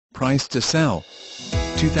price to sell.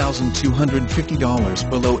 $2,250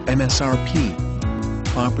 below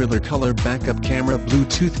MSRP. Popular color backup camera,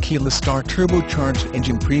 Bluetooth keyless start, turbocharged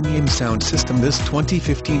engine, premium sound system. This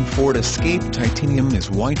 2015 Ford Escape Titanium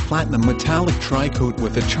is white platinum metallic tri-coat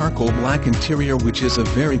with a charcoal black interior, which is a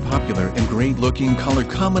very popular and great looking color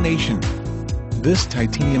combination. This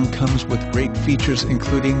Titanium comes with great features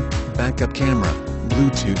including backup camera,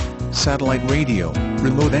 Bluetooth, satellite radio,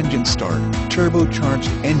 remote engine start, turbocharged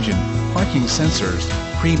engine, parking sensors,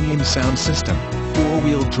 premium sound system,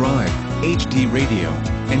 four-wheel drive, HD radio,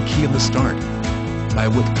 and keyless start. Buy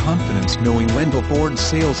with confidence knowing Wendle Ford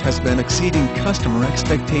Sales has been exceeding customer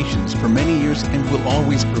expectations for many years and will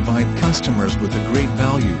always provide customers with a great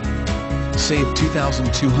value. Save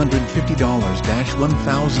 $2,250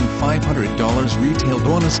 $1,500 retail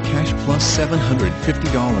bonus cash plus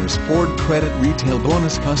 $750 Ford credit retail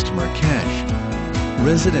bonus customer cash.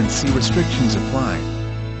 Residency restrictions apply.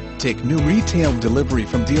 Take new retail delivery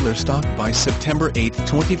from dealer stock by September 8,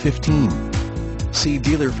 2015. See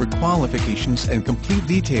dealer for qualifications and complete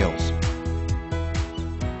details.